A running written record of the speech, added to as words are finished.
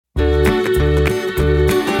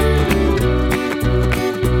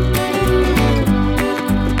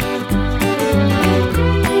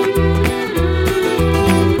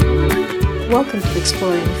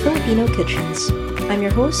exploring Filipino kitchens. I'm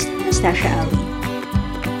your host, Nastasha Ali.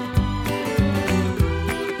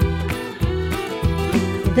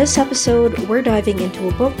 In this episode, we're diving into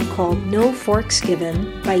a book called No Forks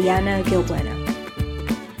Given by Yana Gilbuena.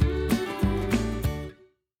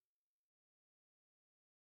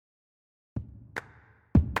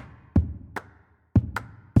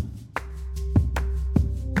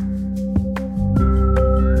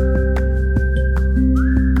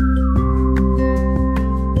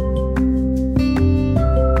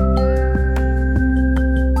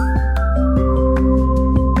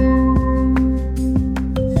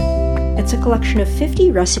 Collection of 50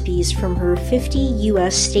 recipes from her 50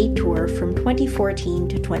 US state tour from 2014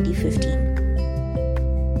 to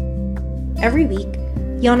 2015. Every week,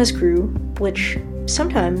 Yana's crew, which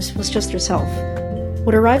sometimes was just herself,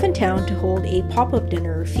 would arrive in town to hold a pop-up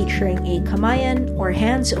dinner featuring a kamayan or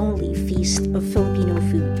hands-only feast of Filipino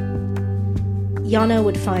food. Yana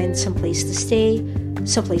would find some place to stay,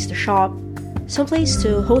 some place to shop, some place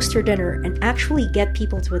to host her dinner and actually get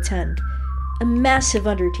people to attend. A massive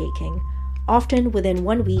undertaking, often within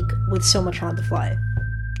 1 week with so much on the fly.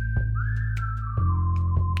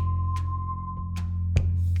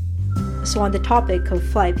 So on the topic of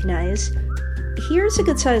Fly Pinays, here's a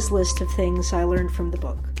good-sized list of things I learned from the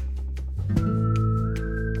book.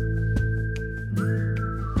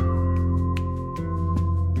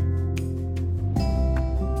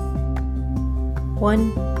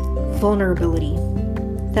 1. Vulnerability.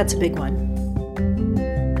 That's a big one.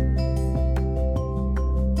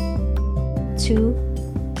 2.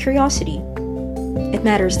 Curiosity. It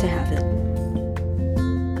matters to have it.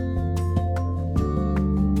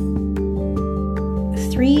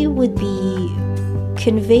 3 would be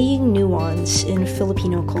conveying nuance in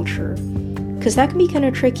Filipino culture, because that can be kind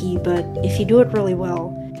of tricky, but if you do it really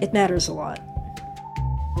well, it matters a lot.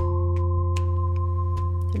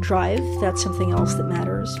 Drive, that's something else that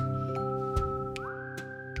matters.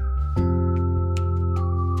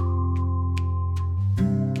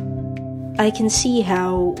 I can see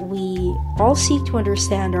how we all seek to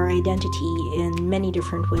understand our identity in many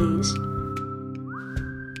different ways.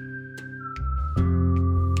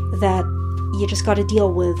 That you just gotta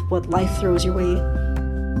deal with what life throws your way.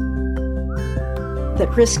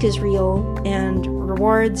 That risk is real and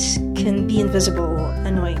rewards can be invisible,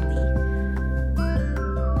 annoyingly.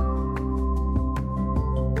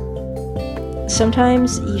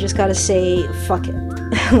 Sometimes you just gotta say, fuck it.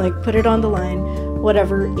 Like, put it on the line.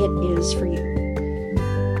 Whatever it is for you.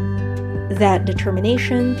 That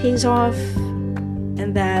determination pays off,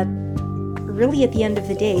 and that really at the end of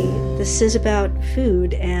the day, this is about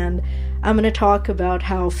food, and I'm going to talk about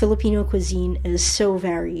how Filipino cuisine is so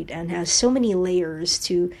varied and has so many layers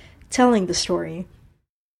to telling the story.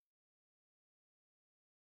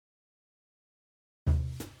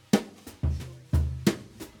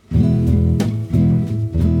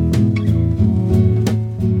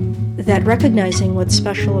 That recognizing what's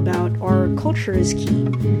special about our culture is key,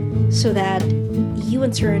 so that you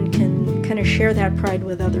in turn can kind of share that pride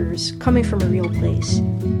with others, coming from a real place.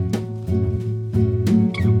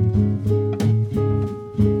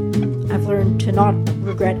 I've learned to not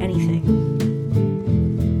regret anything.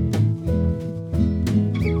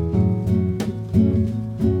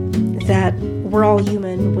 That we're all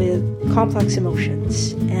human with complex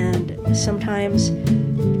emotions, and sometimes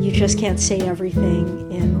you just can't say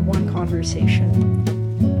everything in one conversation.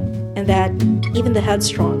 And that even the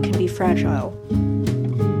headstrong can be fragile.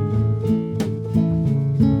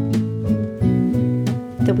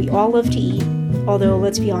 That we all love to eat, although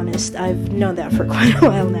let's be honest, I've known that for quite a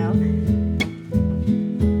while now.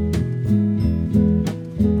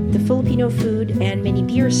 The Filipino food and many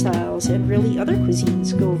beer styles and really other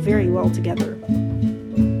cuisines go very well together.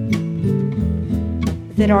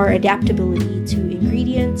 That our adaptability to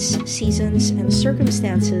ingredients, seasons, and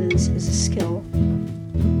circumstances is a skill.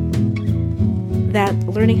 That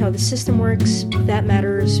learning how the system works, that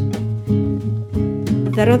matters.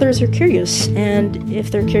 That others are curious, and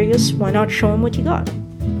if they're curious, why not show them what you got?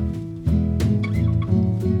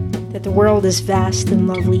 That the world is vast and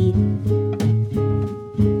lovely.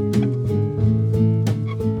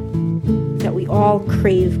 That we all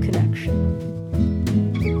crave connection.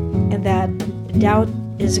 And that doubt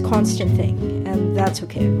is a constant thing, and that's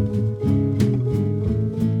okay.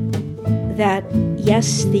 That,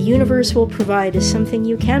 yes, the universe will provide is something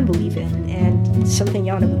you can believe in, and something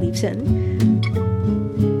Yana believes in.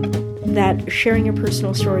 That sharing your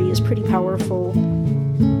personal story is pretty powerful.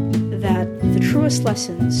 That the truest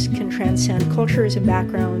lessons can transcend cultures and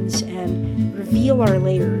backgrounds and reveal our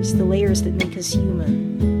layers, the layers that make us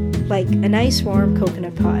human. Like a nice warm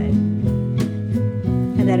coconut pie.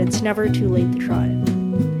 and that it's never too late to try.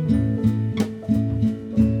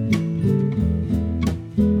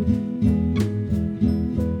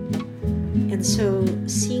 And so,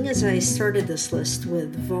 seeing as I started this list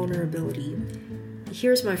with vulnerability,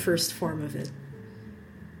 here's my first form of it.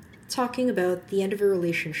 Talking about the end of a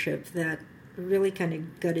relationship that really kind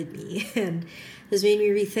of gutted me and has made me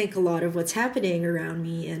rethink a lot of what's happening around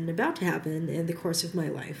me and about to happen in the course of my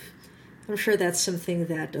life. I'm sure that's something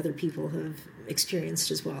that other people have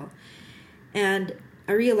experienced as well. And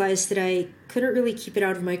I realized that I couldn't really keep it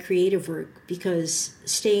out of my creative work because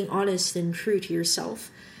staying honest and true to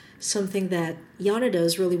yourself, something that Yana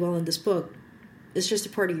does really well in this book, is just a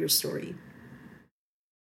part of your story.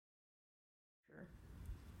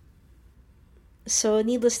 So,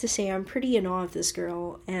 needless to say, I'm pretty in awe of this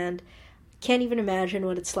girl, and can't even imagine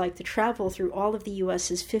what it's like to travel through all of the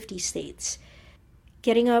US's 50 states.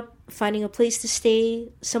 Getting up, finding a place to stay,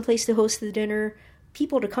 someplace to host the dinner,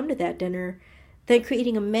 people to come to that dinner, then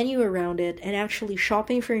creating a menu around it, and actually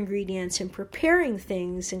shopping for ingredients and preparing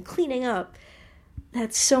things and cleaning up.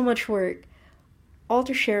 That's so much work. All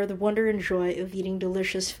to share the wonder and joy of eating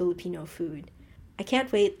delicious Filipino food. I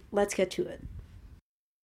can't wait. Let's get to it.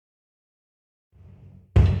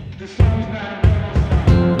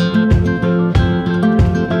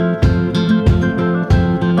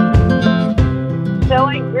 So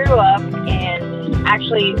I grew up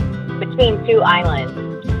actually between two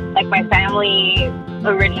islands. Like my family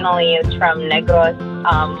originally is from Negros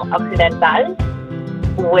Occidental,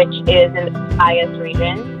 which is in the Visayas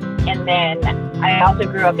region. And then I also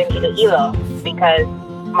grew up in Iloilo because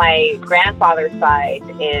my grandfather's side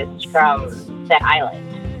is from that island.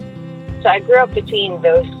 So I grew up between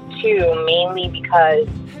those two mainly because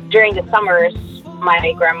during the summers,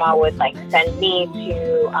 my grandma would send me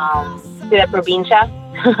to the probinsya,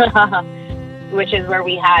 which is where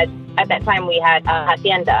we had, at that time we had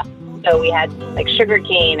hacienda. So we had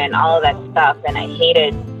sugarcane and all of that stuff, and I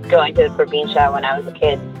hated going to the probinsya when I was a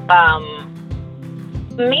kid.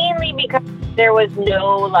 Mainly because there was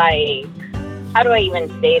no how do I even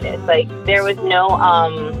say this? There was no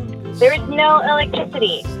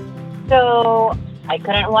electricity. So I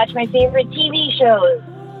couldn't watch my favorite TV shows.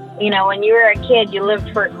 You know, when you were a kid, you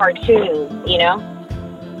lived for cartoons, you know?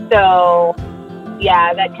 So,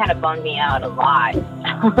 yeah, that kind of bummed me out a lot.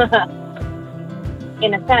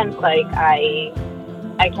 In a sense, I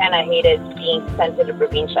kind of hated being sent to the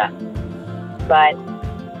probinsya. But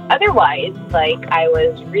otherwise, I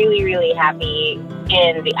was really, really happy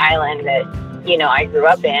in the island that, I grew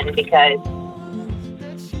up in because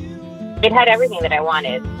it had everything that I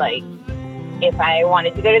wanted. If I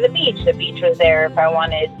wanted to go to the beach was there. If I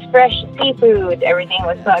wanted fresh seafood, everything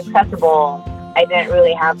was so accessible. I didn't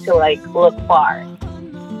really have to look far.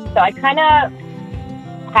 So I kind of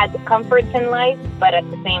had the comforts in life, but at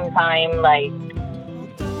the same time,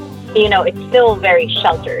 it's still very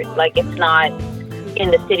sheltered. It's not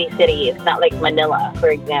in the city. It's not like Manila, for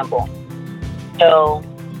example. So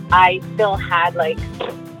I still had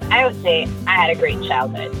I would say I had a great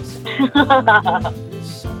childhood.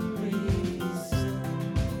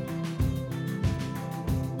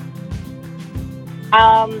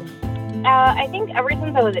 I think ever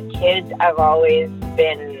since I was a kid, I've always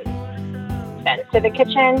been sent to the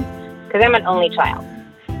kitchen because I'm an only child.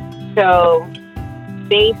 So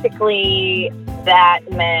basically that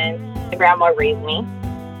meant my grandma raised me.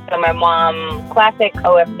 So my mom, classic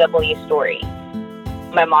OFW story.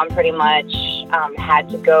 My mom pretty much had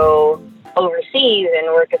to go overseas and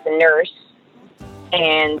work as a nurse,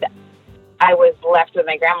 and I was left with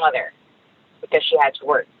my grandmother because she had to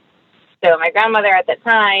work. So my grandmother at the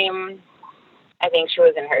time, I think she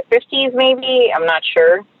was in her 50s maybe, I'm not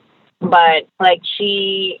sure. But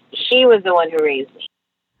she was the one who raised me.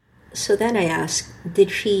 So then I ask, did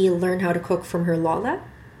she learn how to cook from her lola?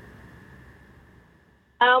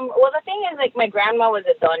 Well, the thing is, my grandma was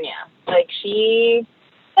a doña. She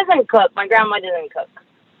doesn't cook. My grandma doesn't cook.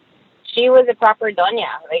 She was a proper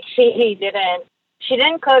doña. She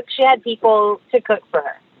didn't cook. She had people to cook for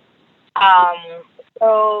her.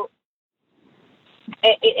 So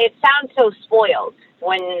it sounds so spoiled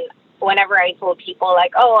whenever I told people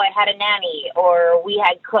oh, I had a nanny or we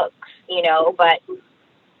had cooks, but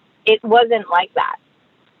it wasn't like that.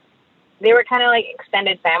 They were kind of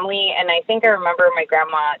extended family, and I think I remember my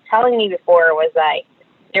grandma telling me before was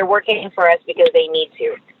they're working for us because they need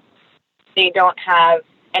to. They don't have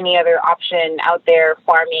any other option out there.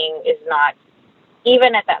 Farming is not,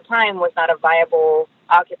 even at that time, was not a viable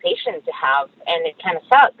occupation to have, and it kind of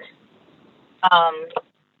sucks.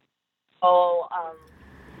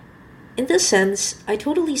 In this sense, I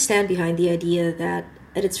totally stand behind the idea that,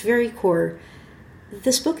 at its very core,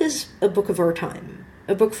 This book is a book of our time,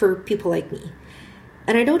 a book for people like me.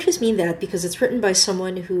 And I don't just mean that because it's written by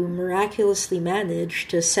someone who miraculously managed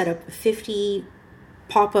to set up 50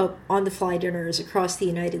 pop-up on-the-fly dinners across the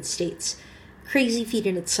United States. Crazy feat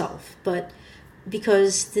in itself, but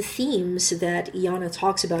because the themes that Iana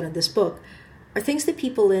talks about in this book are things that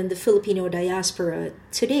people in the Filipino diaspora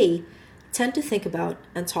today tend to think about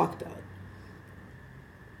and talk about.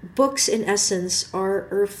 Books, in essence, are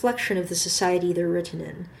a reflection of the society they're written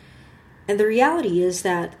in. And the reality is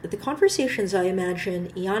that the conversations I imagine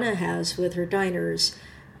Iana has with her diners,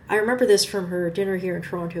 I remember this from her dinner here in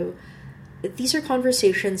Toronto, these are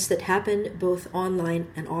conversations that happen both online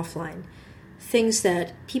and offline. Things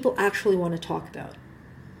that people actually want to talk about.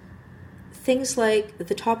 Things like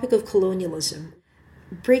the topic of colonialism,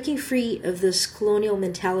 breaking free of this colonial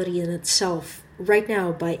mentality in itself right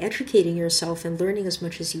now by educating yourself and learning as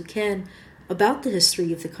much as you can about the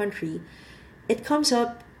history of the country. It comes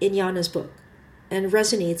up in Iana's book and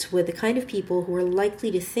resonates with the kind of people who are likely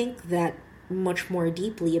to think that much more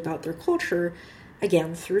deeply about their culture,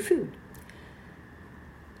 again, through food.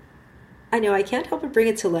 I know I can't help but bring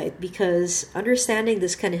it to light because understanding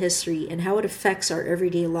this kind of history and how it affects our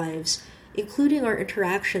everyday lives, including our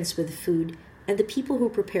interactions with food and the people who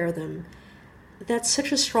prepare them, that's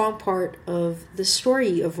such a strong part of the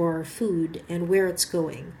story of our food and where it's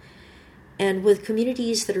going. And with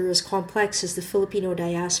communities that are as complex as the Filipino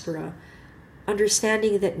diaspora,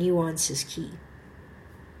 understanding that nuance is key.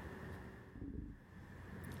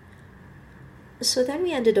 So then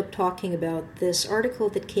we ended up talking about this article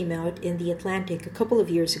that came out in The Atlantic a couple of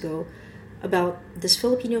years ago about this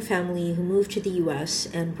Filipino family who moved to the US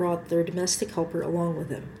and brought their domestic helper along with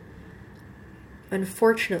them.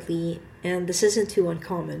 Unfortunately, and this isn't too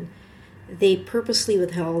uncommon, they purposely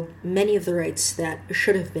withheld many of the rights that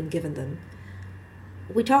should have been given them.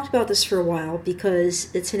 We talked about this for a while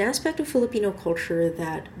because it's an aspect of Filipino culture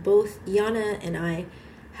that both Iana and I,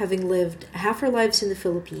 having lived half our lives in the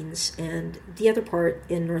Philippines and the other part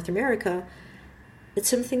in North America, it's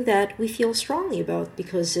something that we feel strongly about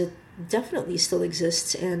because it definitely still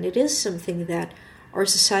exists, and it is something that our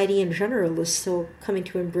society in general is still coming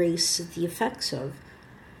to embrace the effects of.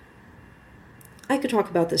 I could talk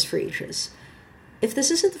about this for ages. If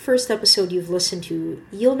this isn't the first episode you've listened to,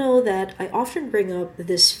 you'll know that I often bring up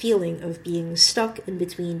this feeling of being stuck in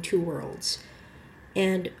between two worlds.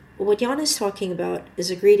 And what Iana is talking about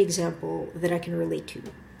is a great example that I can relate to.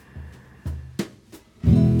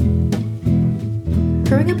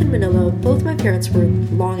 Growing up in Manila, both my parents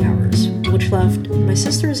worked long hours, which left my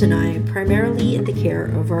sisters and I primarily in the care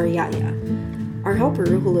of our yaya, our helper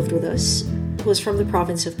who lived with us, who was from the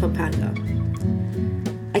province of Pampanga.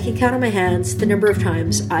 I can count on my hands the number of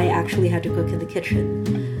times I actually had to cook in the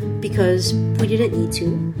kitchen because we didn't need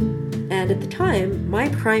to. And at the time, my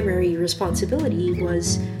primary responsibility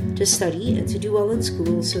was to study and to do well in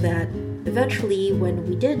school so that eventually, when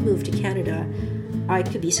we did move to Canada, I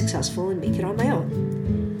could be successful and make it on my own.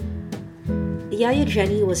 Yaya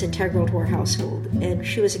Jenny was integral to our household, and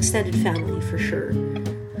she was extended family for sure.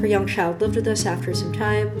 Her young child lived with us after some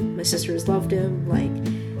time. My sisters loved him. Like,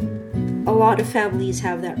 a lot of families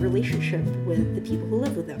have that relationship with the people who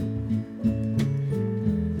live with them.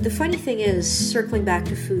 The funny thing is, circling back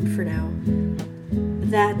to food for now,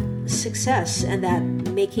 that success and that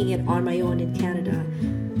making it on my own in Canada,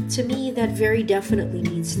 to me, that very definitely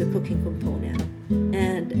needs the cooking component.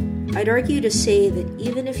 And I'd argue to say that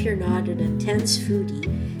even if you're not an intense foodie,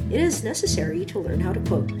 it is necessary to learn how to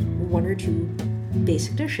cook one or two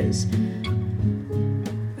basic dishes.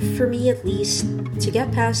 For me, at least, to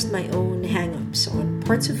get past my own hang-ups on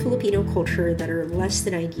parts of Filipino culture that are less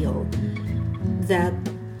than ideal, that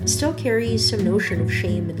still carry some notion of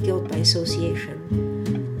shame and guilt by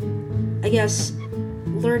association. I guess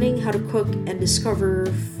learning how to cook and discover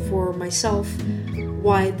for myself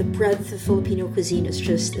why the breadth of Filipino cuisine is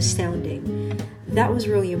just astounding, that was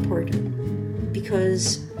really important.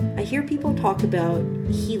 Because I hear people talk about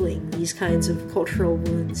healing these kinds of cultural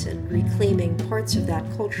wounds and reclaiming parts of that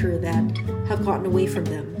culture that have gotten away from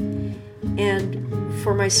them. And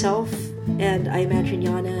for myself, and I imagine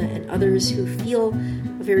Iana and others who feel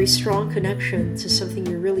a very strong connection to something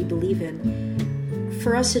you really believe in,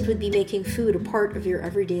 for us it would be making food a part of your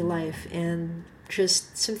everyday life and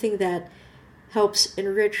just something that helps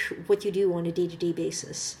enrich what you do on a day-to-day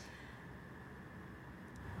basis.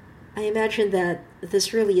 I imagine that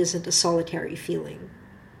this really isn't a solitary feeling.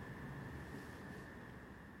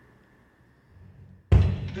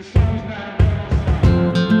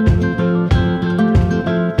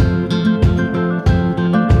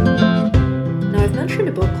 Now, I've mentioned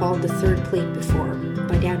a book called The Third Plate before,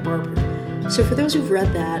 by Dan Barber, So for those who've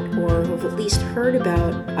read that or who've at least heard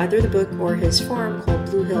about either the book or his farm called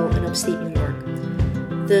Blue Hill in upstate New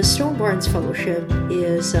York, the Stone Barns Fellowship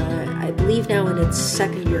is, I believe, now in its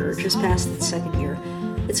second year, or just past its second year.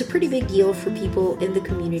 It's a pretty big deal for people in the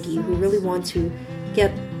community who really want to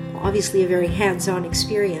get, obviously, a very hands-on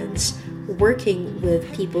experience working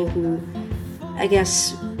with people who, I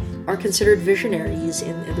guess, are considered visionaries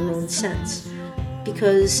in their own sense,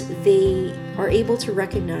 because they are able to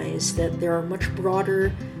recognize that there are much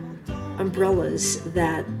broader umbrellas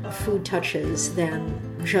that food touches than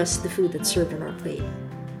just the food that's served on our plate.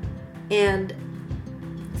 And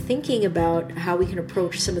thinking about how we can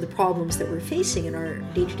approach some of the problems that we're facing in our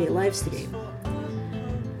day-to-day lives today.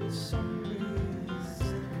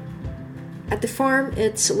 At the farm,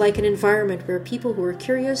 it's like an environment where people who are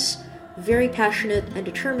curious, very passionate, and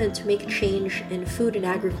determined to make a change in food and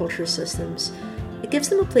agriculture systems, it gives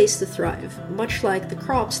them a place to thrive, much like the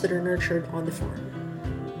crops that are nurtured on the farm.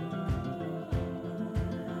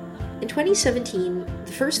 In 2017,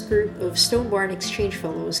 the first group of Stone Barn Exchange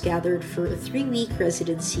Fellows gathered for a 3-week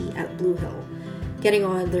residency at Blue Hill, getting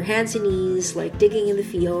on their hands and knees, like digging in the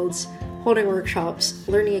fields, holding workshops,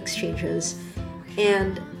 learning exchanges,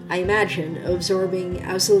 and, I imagine, absorbing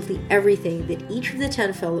absolutely everything that each of the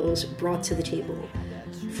 10 fellows brought to the table,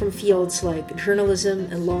 from fields like journalism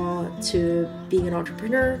and law to being an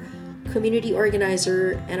entrepreneur, community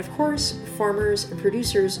organizer, and of course, farmers and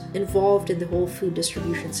producers involved in the whole food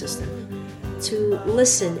distribution system, to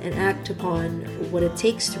listen and act upon what it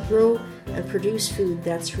takes to grow and produce food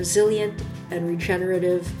that's resilient and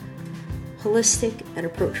regenerative, holistic, and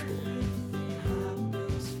approachable.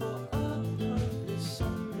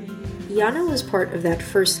 Yana was part of that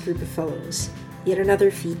first group of fellows, yet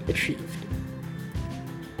another feat achieved.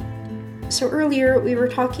 So earlier, we were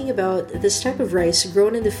talking about this type of rice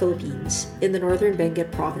grown in the Philippines, in the northern Benguet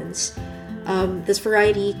province, this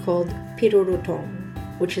variety called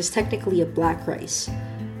pirorotong, which is technically a black rice.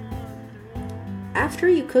 After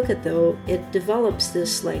you cook it though, it develops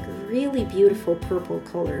this like really beautiful purple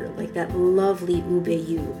color, like that lovely ube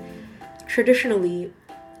hue. Traditionally,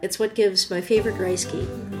 it's what gives my favorite rice cake,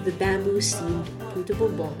 the bamboo-steamed puto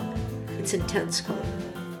bongbong, its intense color.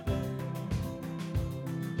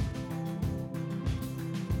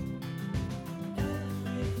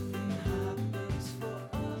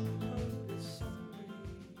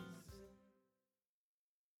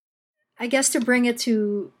 I guess to bring it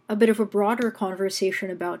to a bit of a broader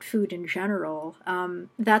conversation about food in general,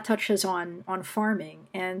 that touches on farming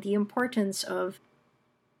and the importance of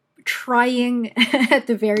trying, at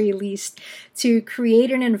the very least, to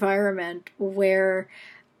create an environment where,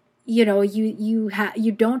 you know,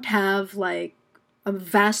 you don't have like a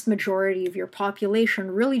vast majority of your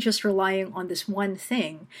population really just relying on this one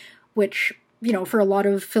thing, which, you know, for a lot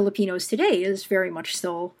of Filipinos today is very much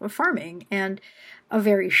still farming, and a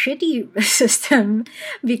very shitty system,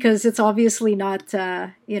 because it's obviously not,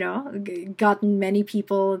 gotten many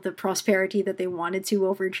people the prosperity that they wanted to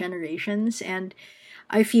over generations. And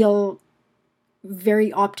I feel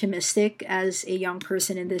very optimistic as a young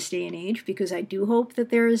person in this day and age, because I do hope that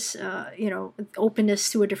there's, openness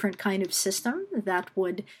to a different kind of system that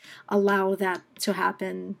would allow that to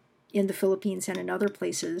happen in the Philippines and in other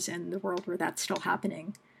places in the world where that's still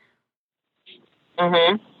happening.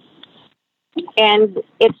 Mm-hmm. And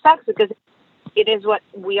it sucks because it is what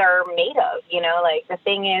we are made of, you know, like the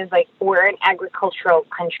thing is, like, we're an agricultural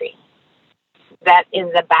country. That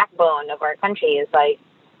is the backbone of our country, is like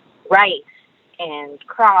rice and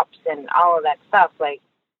crops and all of that stuff. Like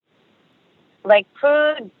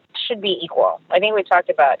food should be equal. I think we talked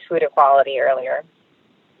about food equality earlier.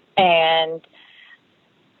 And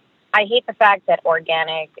I hate the fact that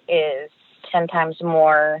organic is 10 times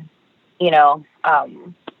more,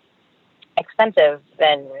 expensive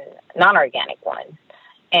than non-organic one.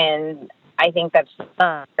 And I think that's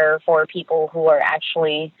fair for people who are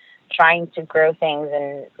actually trying to grow things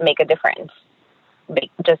and make a difference.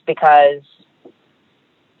 Just because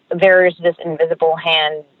there's this invisible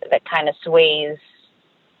hand that kind of sways,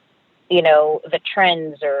 the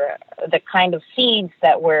trends or the kind of seeds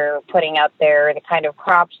that we're putting out there, the kind of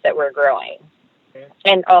crops that we're growing.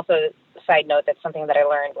 And also, side note, that's something that I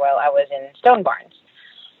learned while I was in Stone Barns.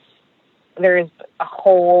 There's a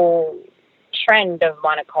whole trend of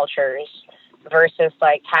monocultures versus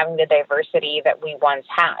like having the diversity that we once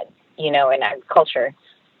had, in agriculture.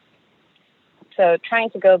 So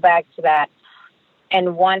trying to go back to that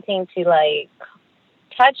and wanting to like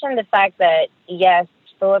touch on the fact that, yes,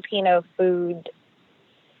 Filipino food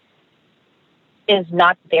is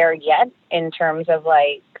not there yet in terms of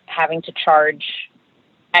like having to charge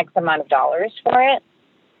X amount of dollars for it.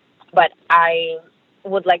 but I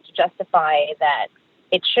would like to justify that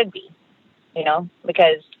it should be,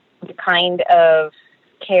 because the kind of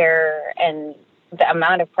care and the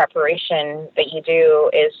amount of preparation that you do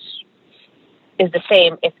is the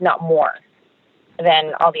same, if not more,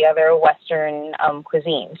 than all the other Western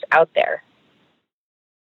cuisines out there.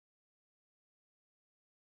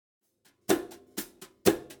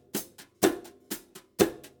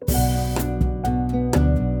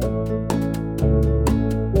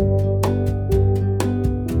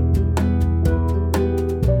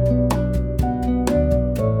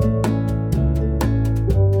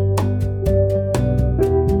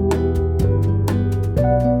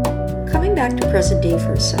 Back to present day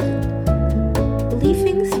for a second.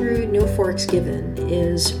 Leafing through No Forks Given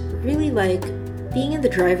is really like being in the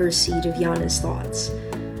driver's seat of Yana's thoughts,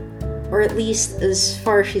 or at least as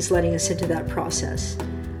far as she's letting us into that process.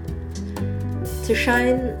 To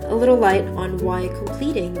shine a little light on why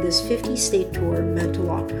completing this 50-state tour meant a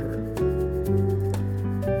lot to her.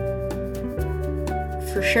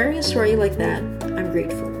 For sharing a story like that, I'm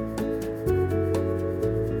grateful.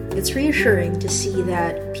 It's reassuring to see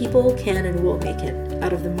that people can and will make it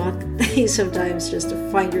out of the muck that you sometimes just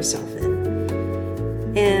find yourself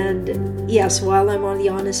in. And yes, while I'm on the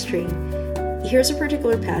honest train, here's a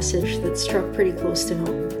particular passage that struck pretty close to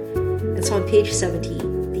home. It's on page 70,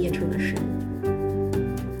 the intermission.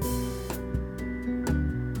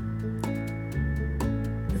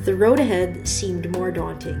 The road ahead seemed more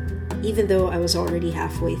daunting, even though I was already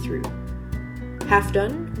halfway through. Half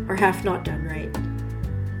done or half not done, right?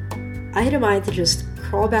 I had a mind to just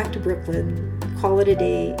crawl back to Brooklyn, call it a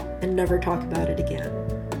day, and never talk about it again.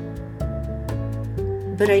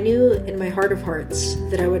 But I knew in my heart of hearts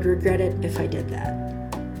that I would regret it if I did that.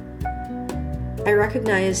 I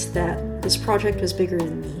recognized that this project was bigger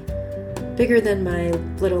than me, bigger than my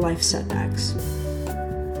little life setbacks.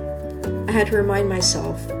 I had to remind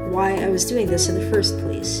myself why I was doing this in the first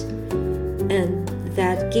place, and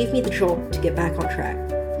that gave me the jolt to get back on track.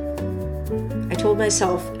 I told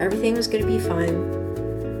myself everything was going to be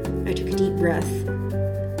fine. I took a deep breath,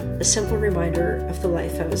 a simple reminder of the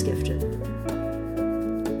life I was gifted.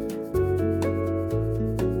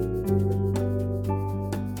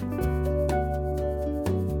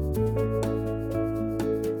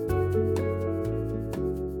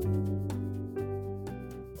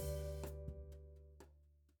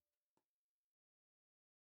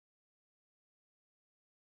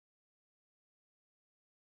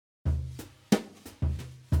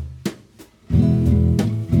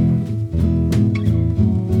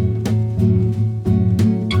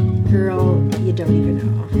 You don't even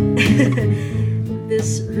know.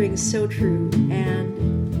 This rings so true,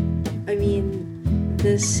 and I mean,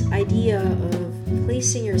 this idea of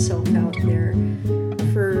placing yourself out there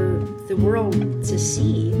for the world to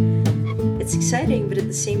see, it's exciting, but at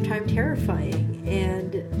the same time terrifying.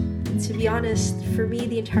 And to be honest, for me,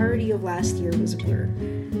 the entirety of last year was a blur.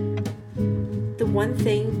 The one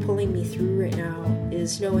thing pulling me through right now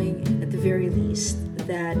is knowing, at the very least,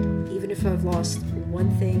 that even if I've lost one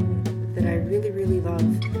thing that I really, really love,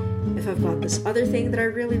 if I've got this other thing that I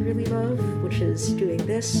really, really love, which is doing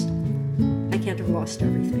this, I can't have lost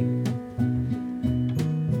everything.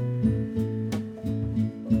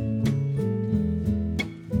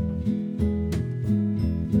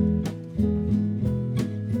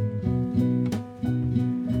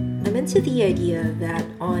 I'm into the idea that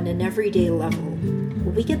on an everyday level,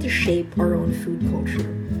 we get to shape our own food culture.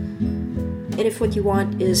 And if what you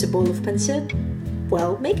want is a bowl of pancit,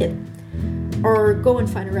 well, make it. Or go and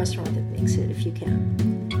find a restaurant that makes it if you can.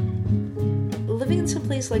 Living in some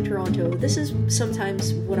place like Toronto, this is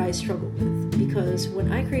sometimes what I struggle with, because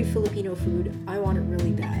when I crave Filipino food, I want it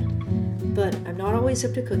really bad. But I'm not always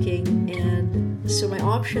up to cooking, and so my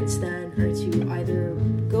options then are to either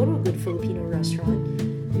go to a good Filipino restaurant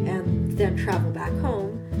and then travel back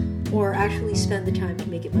home, or actually spend the time to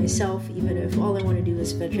make it myself, even if all I want to do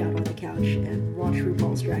is veg out on the couch and watch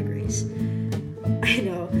RuPaul's Drag Race. I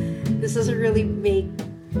know, this doesn't really make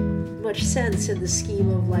much sense in the scheme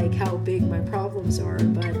of like how big my problems are,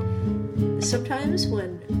 but sometimes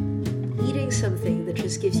when eating something that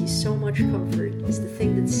just gives you so much comfort is the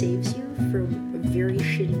thing that saves you from a very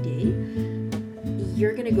shitty day,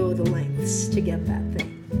 you're gonna go the lengths to get that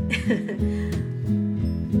thing.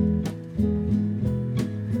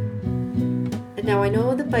 And now I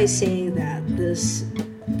know that by saying that, this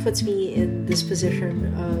puts me in this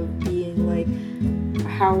position of being like,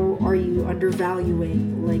 how are you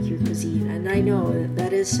undervaluing like your cuisine? And I know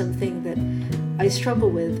that is something that I struggle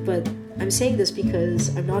with, but I'm saying this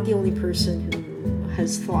because I'm not the only person who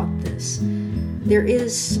has thought this. there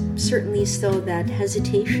is certainly still that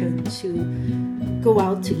hesitation to go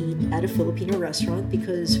out to eat at a Filipino restaurant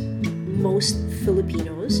because most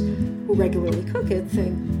Filipinos who regularly cook it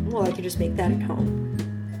think, well, I can just make that at home.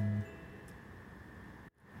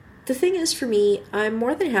 The thing is, for me, I'm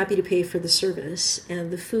more than happy to pay for the service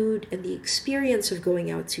and the food and the experience of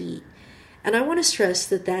going out to eat. And I want to stress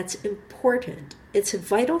that that's important. It's a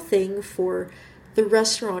vital thing for the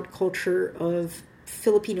restaurant culture of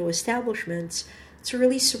Filipino establishments to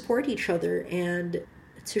really support each other and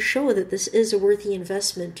to show that this is a worthy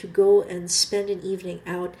investment to go and spend an evening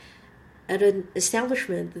out at an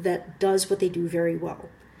establishment that does what they do very well.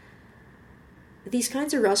 These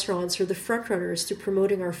kinds of restaurants are the frontrunners to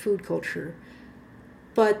promoting our food culture.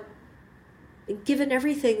 But given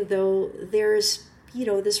everything, though, there's,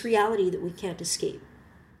 this reality that we can't escape.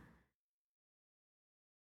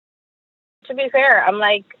 To be fair, I'm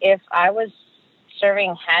like, if I was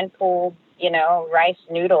serving hand-pulled, rice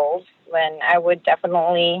noodles, then I would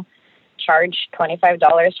definitely charge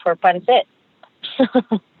 $25 for pancit.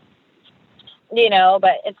 But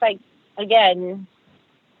it's like, again,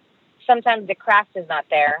 sometimes the craft is not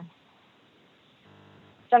there.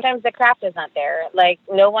 Like,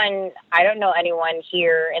 I don't know anyone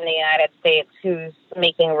here in the United States who's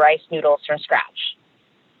making rice noodles from scratch.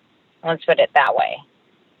 Let's put it that way.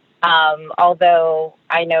 Although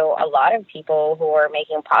I know a lot of people who are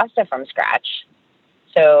making pasta from scratch.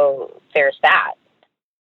 So there's that.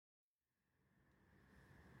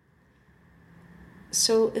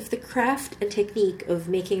 So if the craft and technique of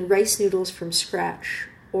making rice noodles from scratch,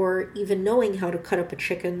 or even knowing how to cut up a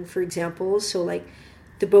chicken, for example, so like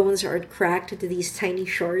the bones aren't cracked into these tiny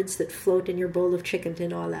shards that float in your bowl of chicken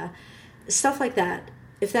tinola, stuff like that,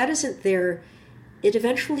 if that isn't there, it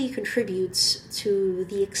eventually contributes to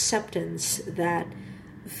the acceptance that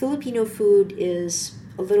Filipino food is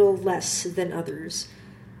a little less than others.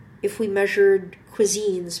 If we measured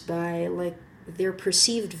cuisines by their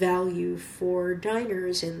perceived value for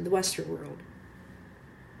diners in the Western world.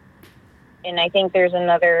 And I think there's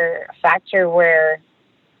another factor where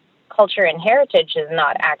culture and heritage is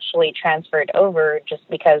not actually transferred over just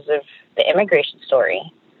because of the immigration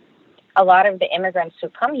story. A lot of the immigrants who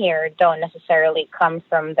come here don't necessarily come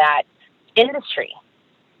from that industry.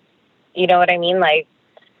 You know what I mean? Like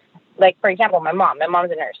for example, my mom's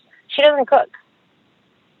a nurse. She doesn't cook.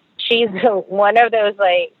 She's one of those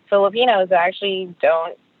Filipinos who actually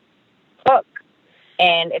don't cook.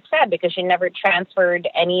 And it's sad because she never transferred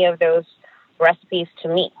any of those recipes to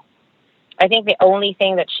me. I think the only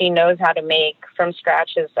thing that she knows how to make from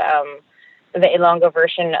scratch is the Ilonggo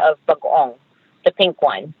version of bagoong, the pink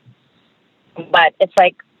one. But it's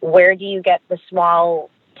like, where do you get the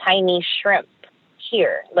small, tiny shrimp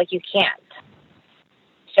here? You can't.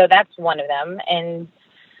 So that's one of them. And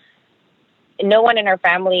no one in our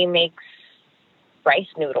family makes rice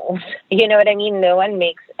noodles. You know what I mean? No one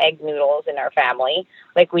makes egg noodles in our family.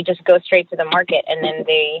 We just go straight to the market and then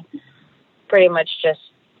they pretty much just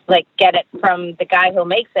get it from the guy who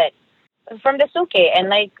makes it from the suke.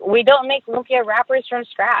 And we don't make lumpia wrappers from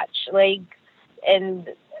scratch. And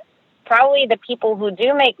probably the people who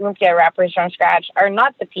do make lumpia wrappers from scratch are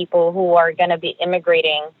not the people who are going to be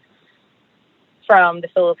immigrating from the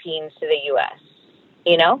Philippines to the U.S.,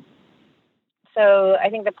 So I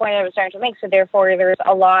think the point I was starting to make, so therefore there's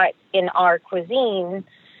a lot in our cuisine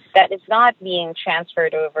that is not being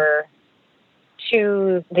transferred over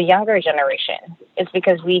to the younger generation. It's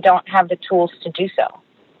because we don't have the tools to do so.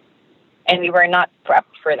 And we were not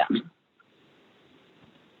prepped for them.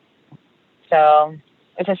 So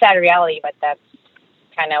it's a sad reality, but that's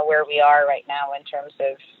kind of where we are right now in terms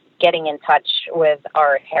of getting in touch with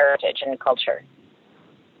our heritage and culture.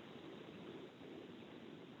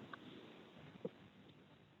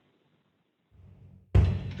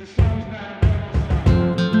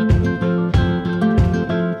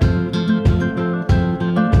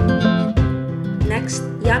 Next,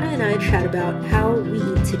 Yana and I chat about how we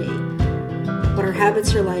eat today, what our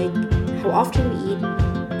habits are like, how often we eat,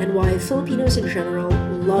 and why Filipinos in general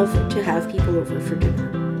love to have people over for dinner.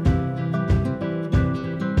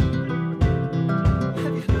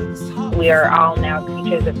 We are all now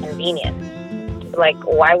creatures of convenience.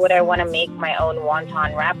 Why would I want to make my own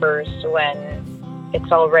wonton wrappers when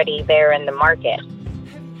it's already there in the market?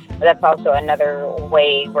 That's also another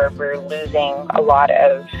way where we're losing a lot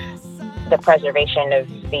of the preservation of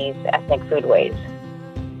these ethnic foodways.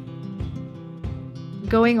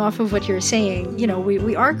 Going off of what you're saying,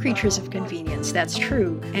 we are creatures of convenience, that's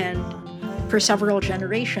true. And for several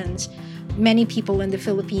generations, many people in the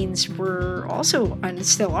Philippines were also, and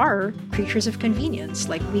still are, creatures of convenience.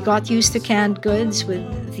 Like, we got used to canned goods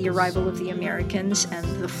with the arrival of the Americans and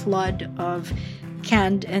the flood of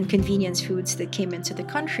canned and convenience foods that came into the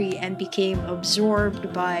country and became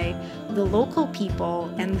absorbed by the local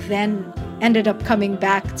people, and then ended up coming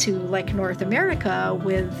back to like North America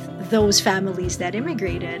with those families that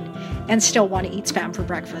immigrated and still want to eat Spam for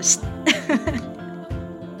breakfast.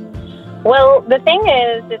 Well, the thing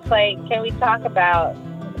is, it's like, can we talk about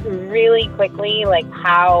really quickly, like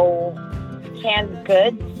how canned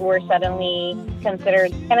goods were suddenly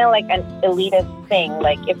considered kind of like an elitist thing?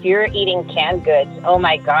 Like, if you're eating canned goods, oh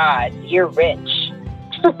my God, you're rich.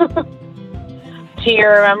 Do you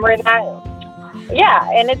remember that? Yeah,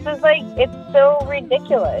 and it's just like, it's so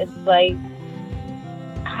ridiculous. Like,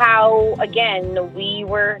 how, again, we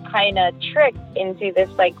were kind of tricked into this,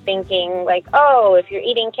 like, thinking, like, oh, if you're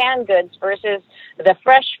eating canned goods versus the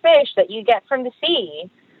fresh fish that you get from the sea,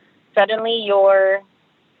 suddenly your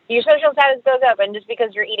social status goes up, and just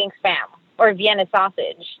because you're eating Spam or Vienna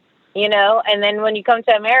sausage, you know? And then when you come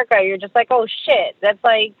to America, you're just like, oh, shit, that's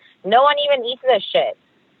like, no one even eats this shit.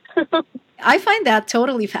 I find that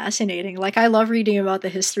totally fascinating. Like, I love reading about the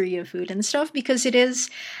history of food and stuff because it is,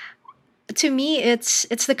 to me, it's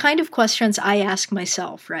the kind of questions I ask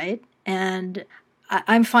myself, right? And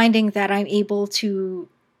I'm finding that I'm able to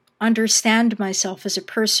understand myself as a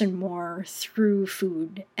person more through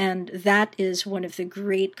food. And that is one of the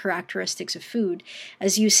great characteristics of food.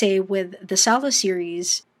 As you say, with the Sala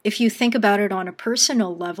series, if you think about it on a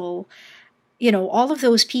personal level, you know, all of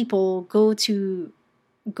those people go to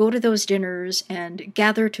those dinners and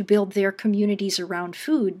gather to build their communities around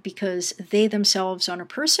food because they themselves, on a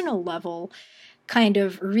personal level, kind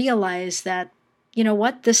of realize that, you know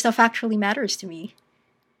what, this stuff actually matters to me.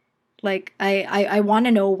 Like, I want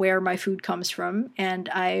to know where my food comes from, and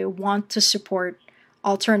I want to support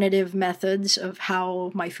alternative methods of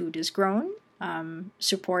how my food is grown,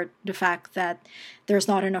 support the fact that there's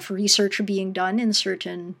not enough research being done in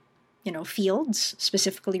certain, you know, fields,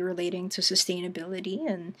 specifically relating to sustainability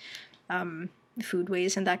and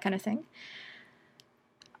foodways and that kind of thing.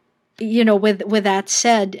 You know, with that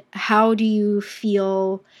said, how do you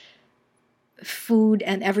feel food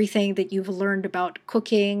and everything that you've learned about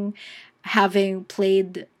cooking having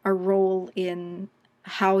played a role in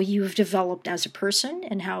how you've developed as a person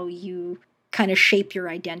and how you kind of shape your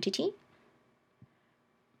identity?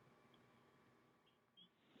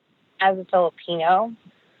 As a Filipino,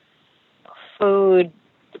 food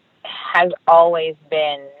has always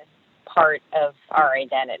been part of our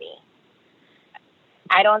identity.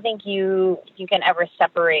 I don't think you can ever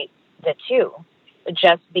separate the two,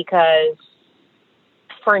 just because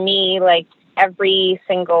for me, like, every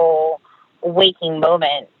single waking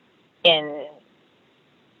moment in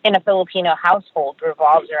a Filipino household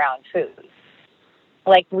revolves around food.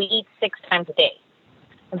 Like, we eat 6 times a day.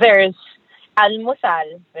 There's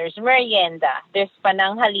almusal, there's merienda, there's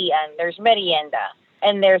pananghalian, there's merienda,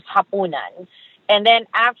 and there's hapunan. And then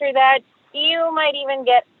after that, you might even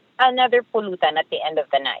get another pulutan at the end of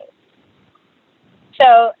the night.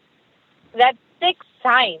 So that's 6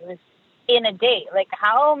 times in a day. Like,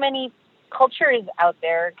 how many cultures out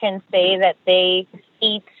there can say that they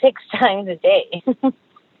eat 6 times a day?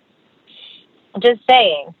 Just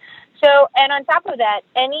saying. So, and on top of that,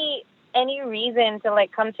 any reason to,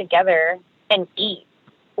 like, come together and eat,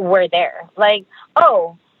 we're there. Like,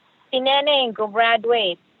 oh, si Neneng go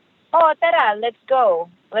graduate. Oh, tara, let's go.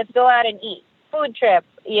 Let's go out and eat. Food trip,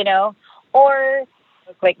 you know? Or,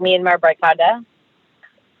 like me and my barkada,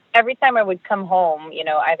 every time I would come home, you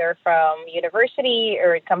know, either from university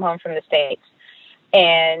or come home from the States,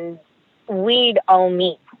 and we'd all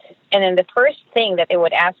meet. And then the first thing that they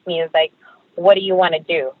would ask me is like, what do you want to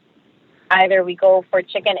do? Either we go for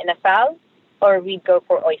chicken in asal or we go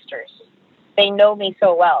for oysters. They know me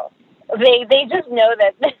so well. They just know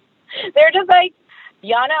that they're just like,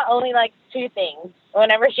 Yana only likes 2 things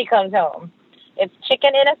whenever she comes home. It's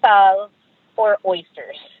chicken in asal or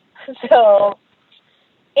oysters. So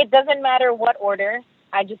it doesn't matter what order,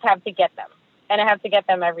 I just have to get them. And I have to get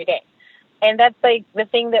them every day. And that's like the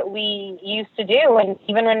thing that we used to do. And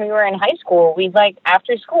even when we were in high school, we'd like,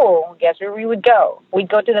 after school, guess where we would go? We'd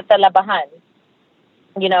go to the talabahan,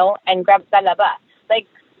 you know, and grab talaba. Like,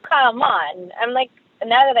 come on. I'm like,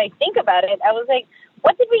 now that I think about it, I was like,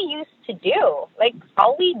 what did we used to do? Like,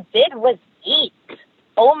 all we did was eat.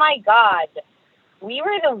 Oh my God. We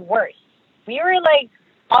were the worst. We were like,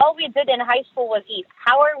 all we did in high school was eat.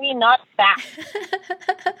 How are we not fat?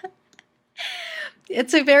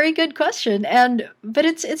 It's a very good question, but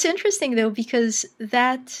it's interesting though, because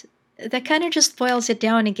that that kind of just boils it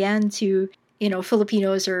down again to,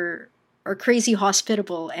 Filipinos are crazy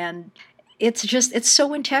hospitable, and it's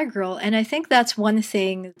so integral. And I think that's one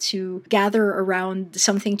thing, to gather around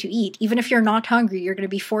something to eat. Even if you're not hungry, you're going to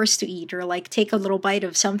be forced to eat or like take a little bite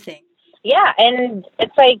of something. Yeah, and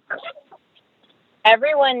it's like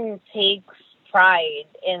everyone takes pride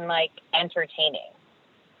in like entertaining.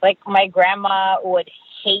 Like my grandma would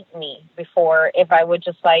hate me before if I would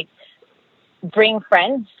just like bring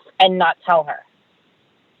friends and not tell her,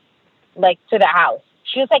 like, to the house.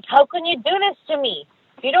 She was like, how can you do this to me?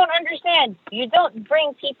 You don't understand. You don't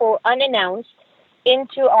bring people unannounced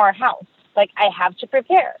into our house. Like, I have to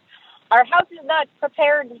prepare. Our house is not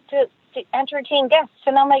prepared to entertain guests.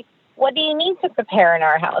 And I'm like, what do you need to prepare in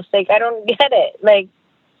our house? Like, I don't get it. Like,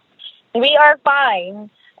 we are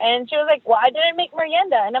fine. And she was like, well, I didn't make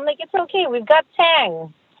merienda. And I'm like, it's okay. We've got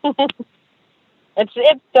Tang. It's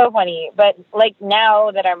so funny. But, like,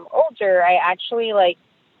 now that I'm older, I actually, like,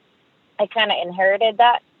 I kind of inherited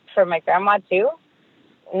that from my grandma, too.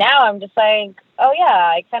 Now I'm just like, oh, yeah,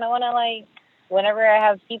 I kind of want to, like, whenever I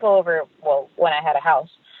have people over, well, when I had a house,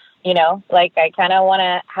 like, I kind of want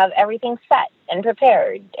to have everything set and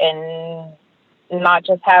prepared and not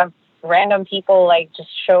just have random people, like, just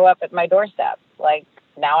show up at my doorstep. Like,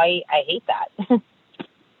 now I hate that.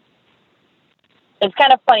 It's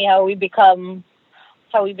kind of funny how we become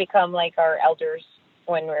like our elders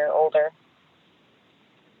when we're older.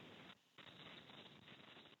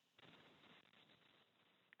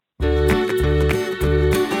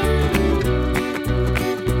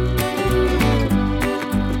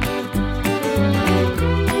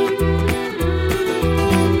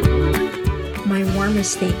 My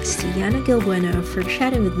warmest thanks to Yana Gilbuena for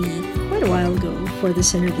chatting with me quite a while ago for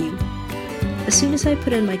this interview. As soon as I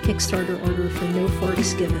put in my Kickstarter order for No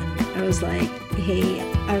Forks Given, I was like, hey,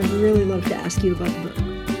 I'd really love to ask you about the book.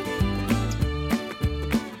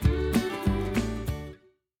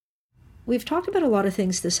 We've talked about a lot of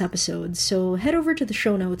things this episode, so head over to the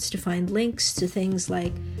show notes to find links to things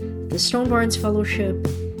like the Stone Barns Fellowship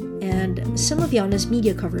and some of Yana's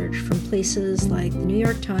media coverage from places like the New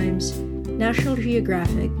York Times, National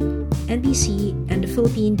Geographic, NBC, and the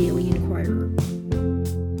Philippine Daily Inquirer.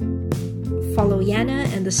 Follow Yana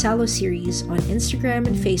and the Salo Series on Instagram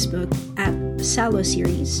and Facebook at Salo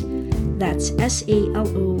Series, that's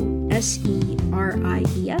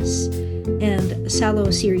SALOSERIES, and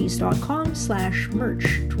saloseries.com/merch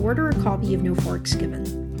to order a copy of No Forks Given.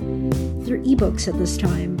 They're ebooks at this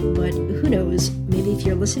time, but who knows, maybe if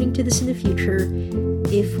you're listening to this in the future,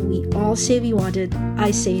 if we all say we want it,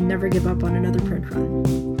 I say never give up on another print run.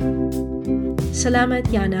 Salamat,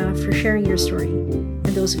 Yana, for sharing your story,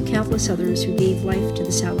 and those of countless others who gave life to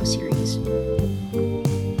the Salo series.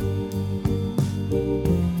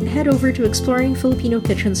 Head over to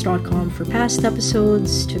exploringfilipinokitchens.com for past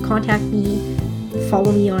episodes, to contact me,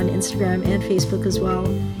 follow me on Instagram and Facebook as well,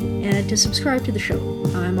 and to subscribe to the show.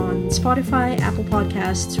 I'm on Spotify, Apple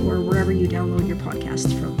Podcasts, or wherever you download your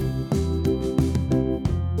podcasts from.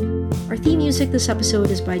 Our theme music this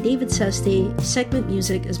episode is by David Seste, segment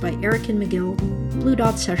music is by Eric and McGill, Blue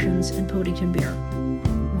Dot Sessions, and Podington Bear.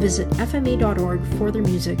 Visit fma.org for their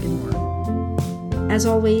music and more. As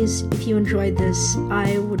always, if you enjoyed this,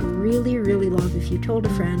 I would really, really love if you told a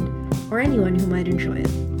friend or anyone who might enjoy it.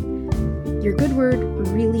 Your good word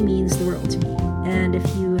really means the world to me, and if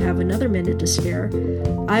you have another minute to spare,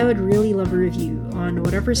 I would really love a review on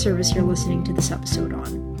whatever service you're listening to this episode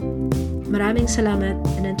on. Maraming salamat,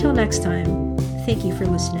 and until next time, thank you for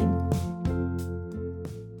listening.